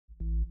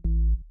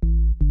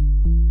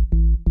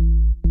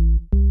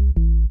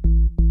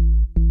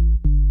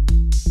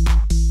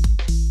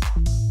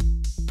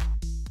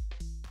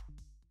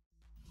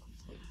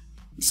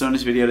So in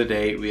this video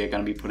today, we are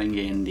going to be putting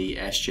in the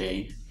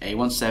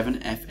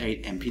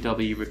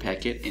SJA17F8MPW Repair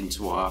Kit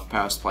into our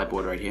power supply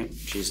board right here,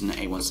 which is an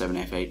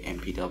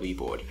A17F8MPW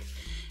board.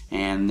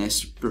 And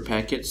this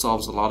repair kit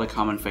solves a lot of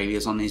common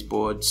failures on these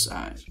boards,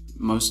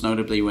 most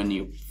notably when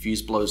your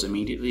fuse blows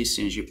immediately as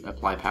soon as you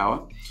apply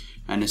power,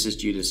 and this is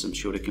due to some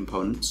shorted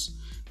components.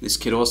 This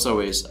kit also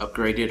is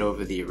upgraded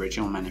over the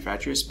original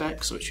manufacturer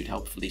spec, so it should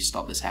hopefully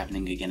stop this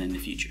happening again in the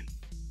future.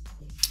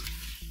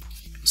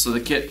 So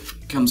the kit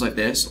comes like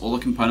this. All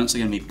the components are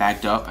going to be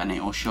bagged up and they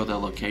all show their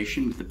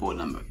location with the board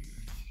number.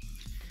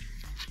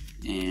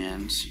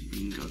 And we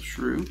can go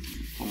through,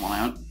 pull them all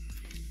out.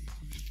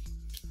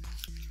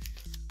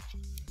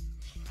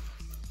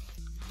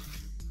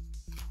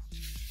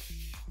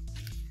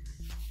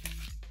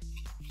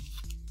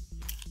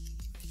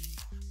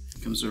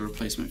 Comes with a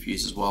replacement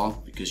fuse as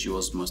well, because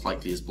yours most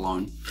likely is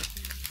blown,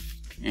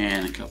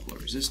 and a couple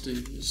of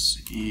resistors.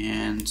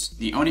 And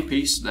the only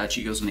piece that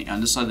actually goes on the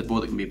underside of the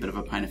board that can be a bit of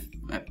a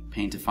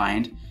pain to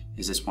find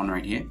is this one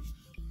right here.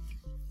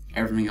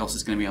 Everything else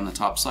is going to be on the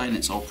top side, and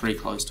it's all pretty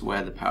close to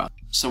where the power.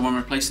 So when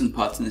replacing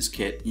parts in this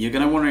kit, you're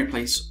going to want to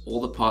replace all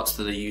the parts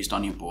that are used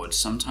on your board.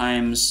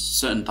 Sometimes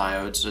certain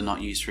diodes are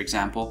not used, for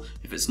example.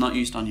 If it's not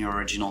used on your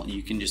original,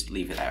 you can just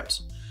leave it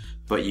out.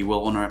 But you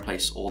will want to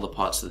replace all the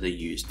parts that are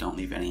used. Don't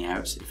leave any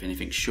out. If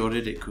anything's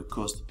shorted, it could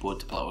cause the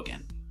board to blow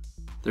again.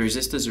 The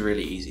resistors are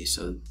really easy.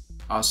 So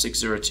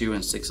R602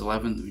 and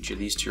 611, which are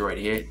these two right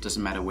here, it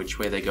doesn't matter which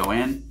way they go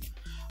in.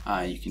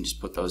 You can just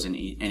put those in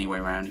any way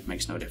around. It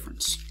makes no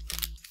difference.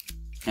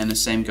 And the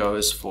same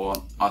goes for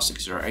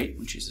R608,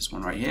 which is this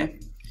one right here.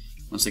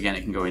 Once again,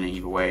 it can go in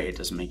either way. It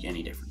doesn't make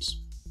any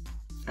difference.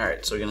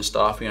 Alright, so we're going to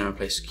start off. We're going to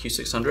replace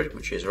Q600,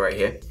 which is right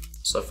here.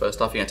 So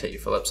first off, you're going to take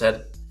your Phillips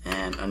head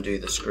and undo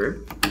the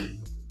screw. And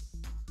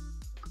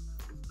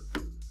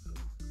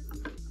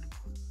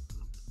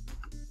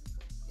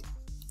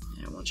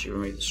once you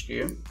remove the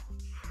screw,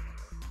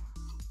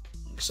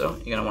 like so,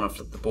 you're going to want to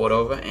flip the board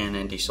over and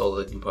then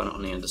desolder the component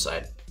on the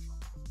underside.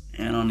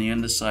 And on the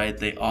underside,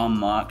 they are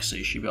marked, so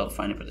you should be able to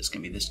find it, but it's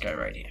going to be this guy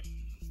right here.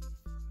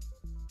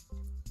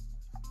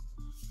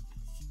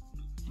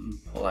 And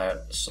pull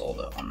out the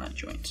solder on that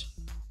joint.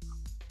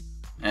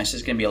 And this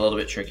is going to be a little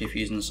bit tricky if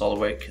you're using the solder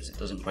wick because it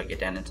doesn't quite get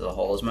down into the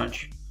hole as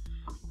much.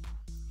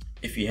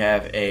 If you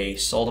have a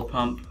solder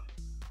pump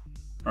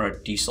or a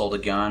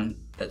desolder gun,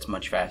 that's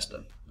much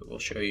faster. But we'll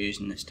show you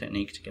using this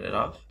technique to get it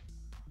off.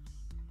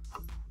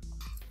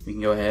 We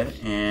can go ahead,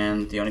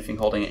 and the only thing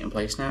holding it in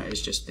place now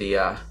is just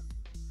the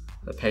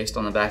paste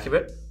on the back of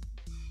it.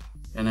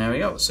 And there we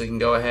go. So you can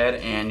go ahead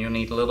and you'll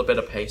need a little bit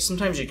of paste.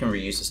 Sometimes you can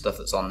reuse the stuff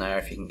that's on there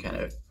if you can kind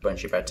of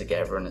bunch it back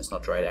together and it's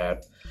not dried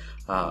out.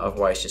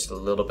 Otherwise, just a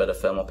little bit of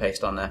thermal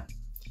paste on there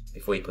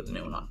before you put the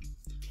new one on.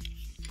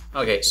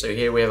 Okay, so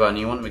here we have our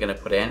new one we're going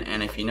to put in,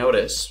 and if you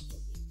notice,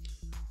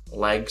 the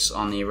legs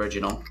on the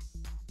original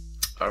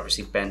are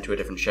obviously bent to a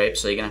different shape,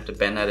 so you're going to have to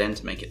bend that in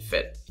to make it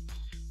fit.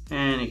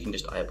 And you can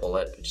just eyeball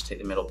it, but just take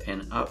the middle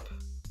pin up,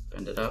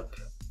 bend it up,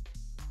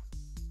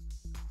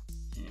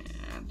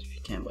 and if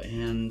you can by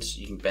hand,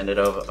 you can bend it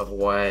over.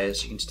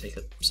 Otherwise, you can just take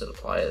a set of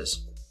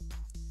pliers,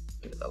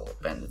 give it that little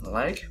bend in the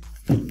leg,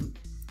 and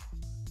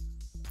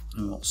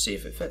we'll see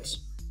if it fits.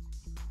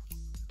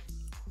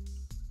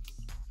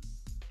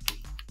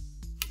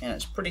 And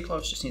it's pretty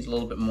close, just needs a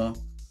little bit more.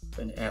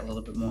 Bend it out a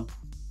little bit more.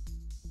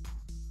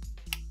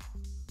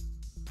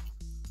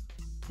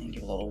 And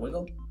give it a little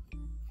wiggle.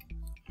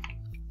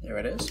 There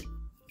it is.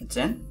 It's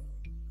in.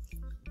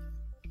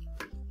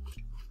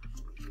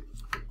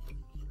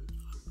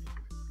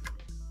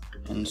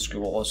 And the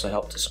screw will also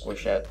help to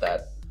squish out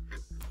that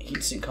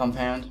heatsink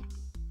compound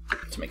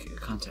to make a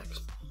good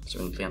contact. So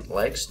we can clean up the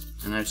legs.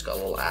 And I've just got a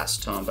little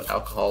acetone, but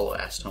alcohol or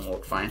acetone will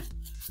work fine.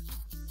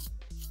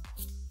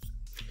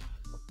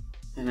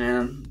 And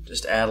then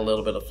just add a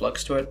little bit of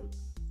flux to it.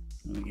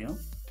 There we go.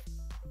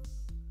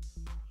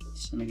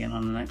 Same again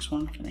on the next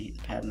one. Kind of heat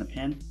the pad and the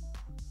pin.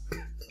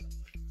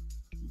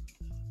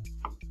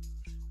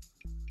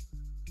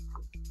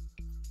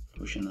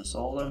 Push in the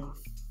solder.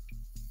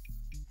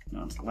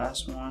 Now it's the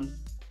last one.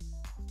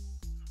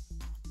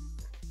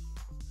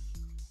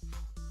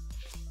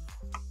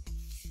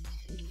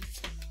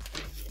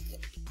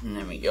 And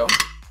there we go.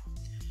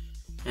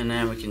 And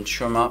then we can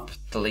trim up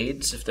the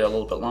leads if they're a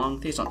little bit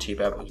long. These aren't too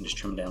bad, but we can just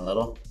trim them down a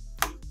little.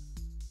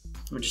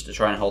 Just to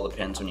try and hold the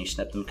pins when you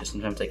snip them, because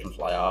sometimes they can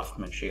fly off.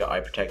 Make sure you got eye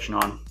protection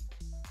on.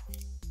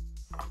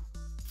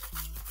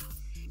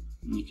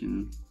 You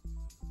can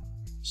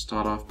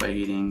start off by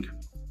heating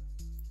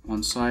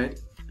one side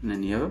and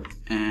then the other,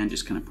 and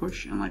just kind of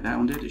push, and like that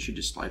one did, it should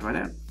just slide right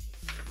out.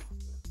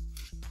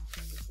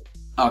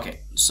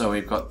 Okay, so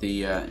we've got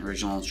the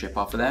original chip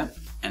off of that,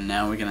 and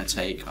now we're going to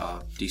take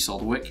our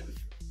desolder wick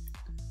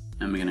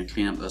and we're going to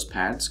clean up those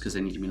pads because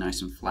they need to be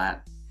nice and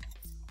flat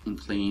and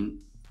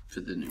clean for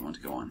the new one to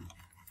go on.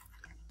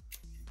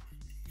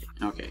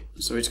 Okay,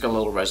 so it's got a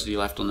little residue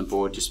left on the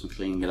board just from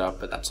cleaning it up,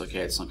 but that's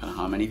okay, it's not going to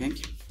harm anything.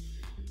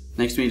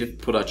 Next we need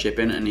to put our chip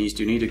in, and these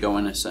do need to go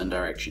in a certain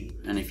direction.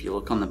 And if you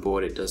look on the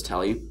board, it does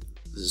tell you.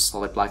 There's a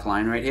solid black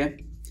line right here.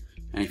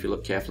 And if you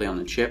look carefully on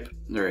the chip,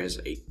 there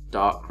is a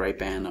dark gray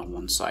band on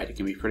one side. It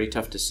can be pretty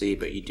tough to see,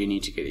 but you do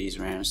need to get these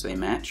around so they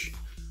match.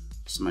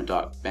 So my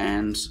dark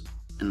bands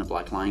and the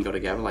black line go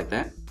together like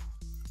that.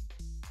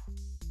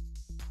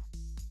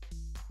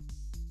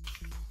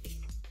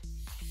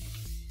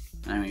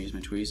 I'm going to use my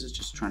tweezers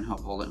just to try and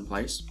help hold it in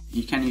place.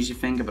 You can use your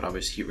finger, but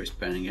obviously you risk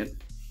burning it.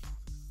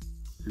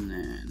 And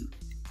then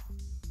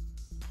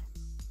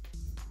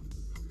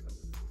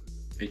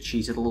I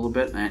cheated a little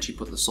bit. I actually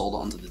put the solder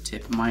onto the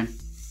tip of my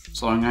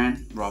soldering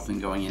iron rather than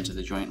going into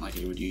the joint like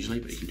you would usually,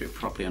 but you can do it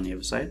properly on the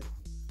other side.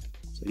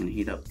 So I'm going to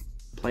heat up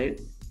the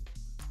plate.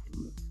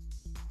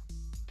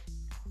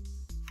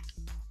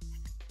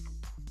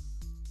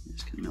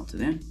 Just going to melt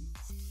it in.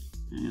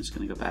 And I'm just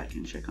going to go back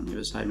and check on the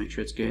other side, make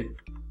sure it's good.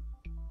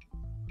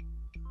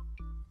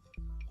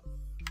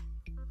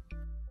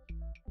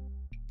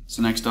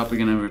 So next up, we're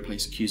going to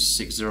replace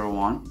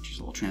Q601, which is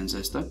a little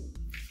transistor,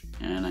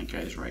 and that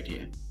goes right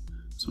here.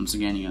 So once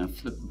again, you're going to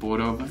flip the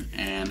board over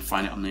and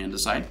find it on the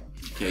underside.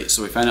 Okay,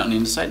 so we found it on the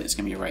underside, it's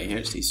going to be right here.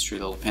 It's these three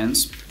little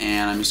pins,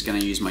 and I'm just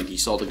going to use my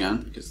desolder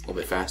gun because it's a little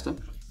bit faster.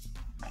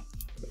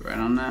 Put it right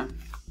on there.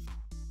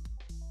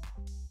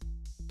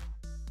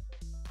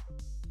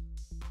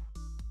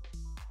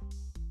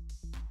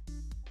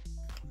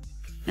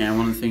 And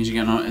one of the things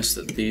you're going to notice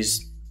that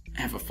these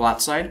have a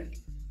flat side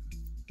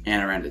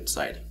and a rounded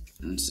side.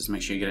 And just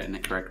make sure you get it in the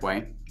correct way.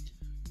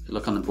 If you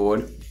look on the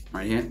board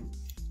right here,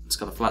 it's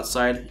got a flat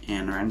side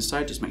and a rounded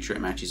side. Just make sure it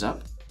matches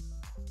up.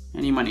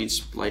 And you might need to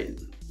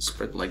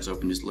spread the legs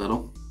open just a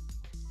little.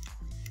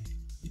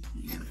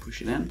 You're going to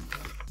push it in.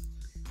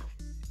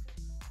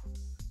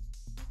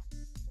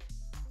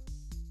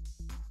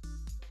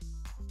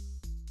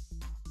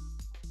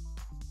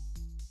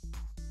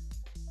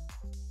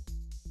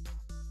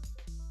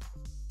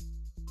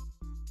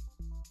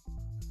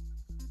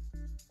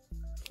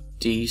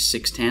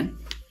 D610,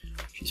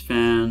 which is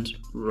found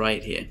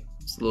right here.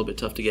 It's a little bit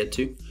tough to get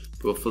to,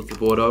 but we'll flip the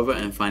board over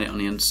and find it on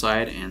the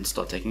underside and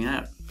start taking it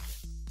out.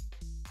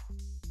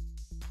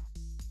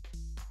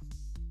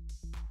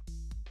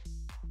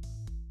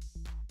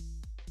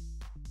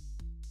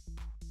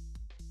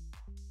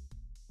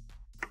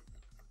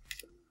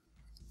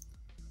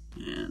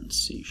 And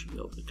see, you should be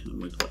able to kind of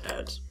wiggle it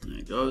out. There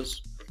it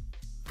goes.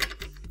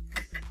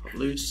 Pop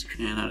loose,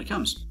 and out it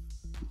comes.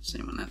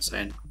 Same on that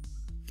side.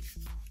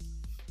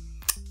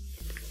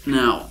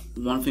 Now,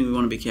 one thing we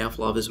want to be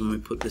careful of is when we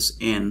put this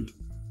in,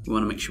 we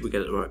want to make sure we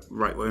get it the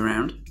right way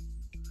around.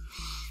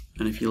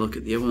 And if you look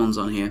at the other ones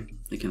on here,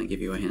 they kind of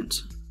give you a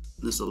hint.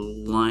 There's a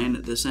line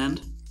at this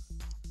end,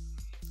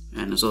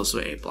 and there's also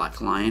a black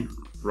line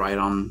right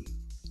on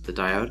the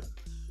diode,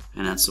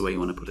 and that's the way you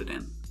want to put it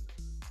in.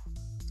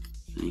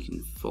 And you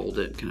can fold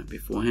it kind of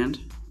beforehand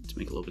to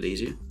make it a little bit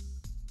easier.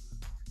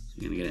 So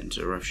you're going to get it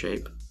into a rough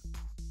shape.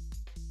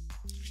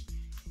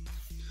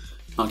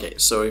 Okay,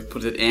 so we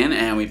put it in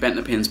and we bent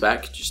the pins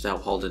back just to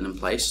help hold it in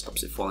place,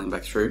 stops it falling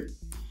back through.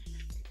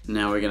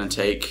 Now we're going to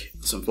take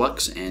some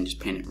flux and just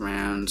paint it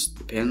around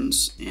the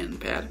pins and the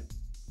pad.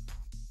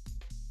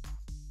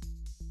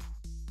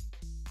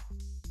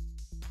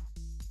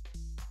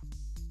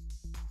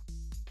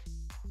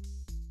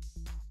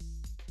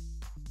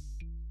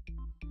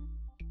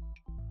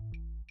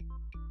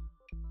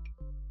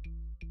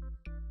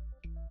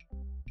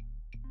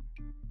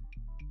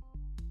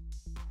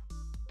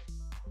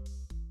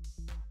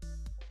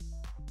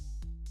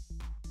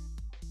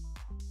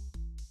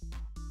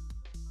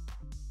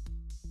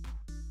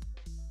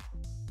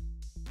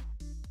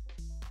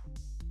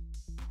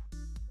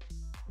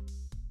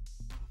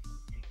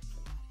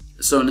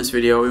 So in this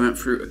video we went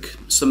through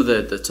some of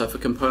the tougher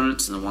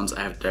components and the ones that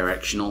have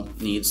directional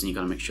needs, and you've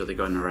got to make sure they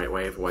go in the right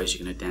way, otherwise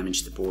you're going to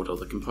damage the board or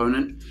the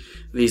component.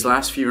 These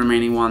last few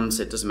remaining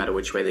ones, it doesn't matter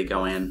which way they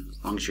go in,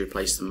 as long as you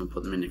replace them and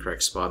put them in the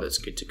correct spot, that's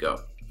good to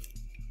go.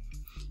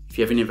 If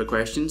you have any other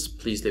questions,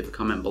 please leave a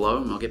comment below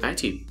and I'll get back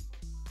to you.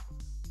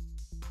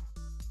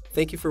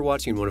 Thank you for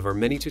watching one of our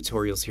many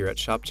tutorials here at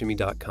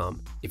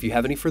ShopJimmy.com. If you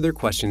have any further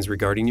questions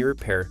regarding your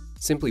repair,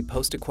 simply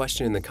post a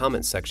question in the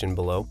comments section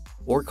below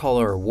or call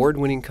our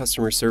award-winning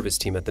customer service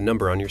team at the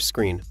number on your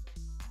screen.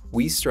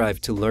 We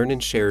strive to learn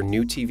and share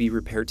new TV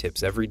repair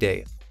tips every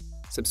day.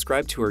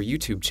 Subscribe to our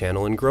YouTube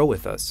channel and grow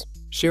with us.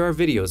 Share our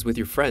videos with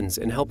your friends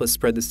and help us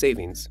spread the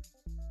savings.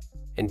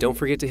 And don't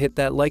forget to hit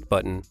that like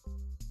button